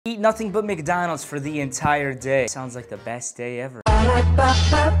Eat nothing but McDonald's for the entire day. Sounds like the best day ever. I'm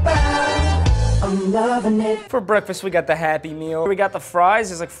loving it. For breakfast, we got the Happy Meal. We got the fries.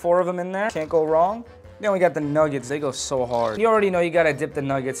 There's like 4 of them in there. Can't go wrong. Then we got the nuggets. They go so hard. You already know you gotta dip the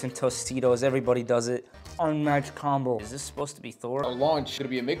nuggets in Tostitos. Everybody does it. Unmatched combo. Is this supposed to be Thor? Our lunch, gonna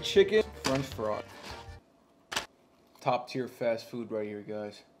be a McChicken, French fry. Top tier fast food right here,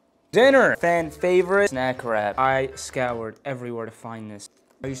 guys. Dinner. Fan favorite. Snack wrap. I scoured everywhere to find this.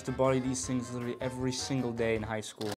 I used to buy these things literally every single day in high school.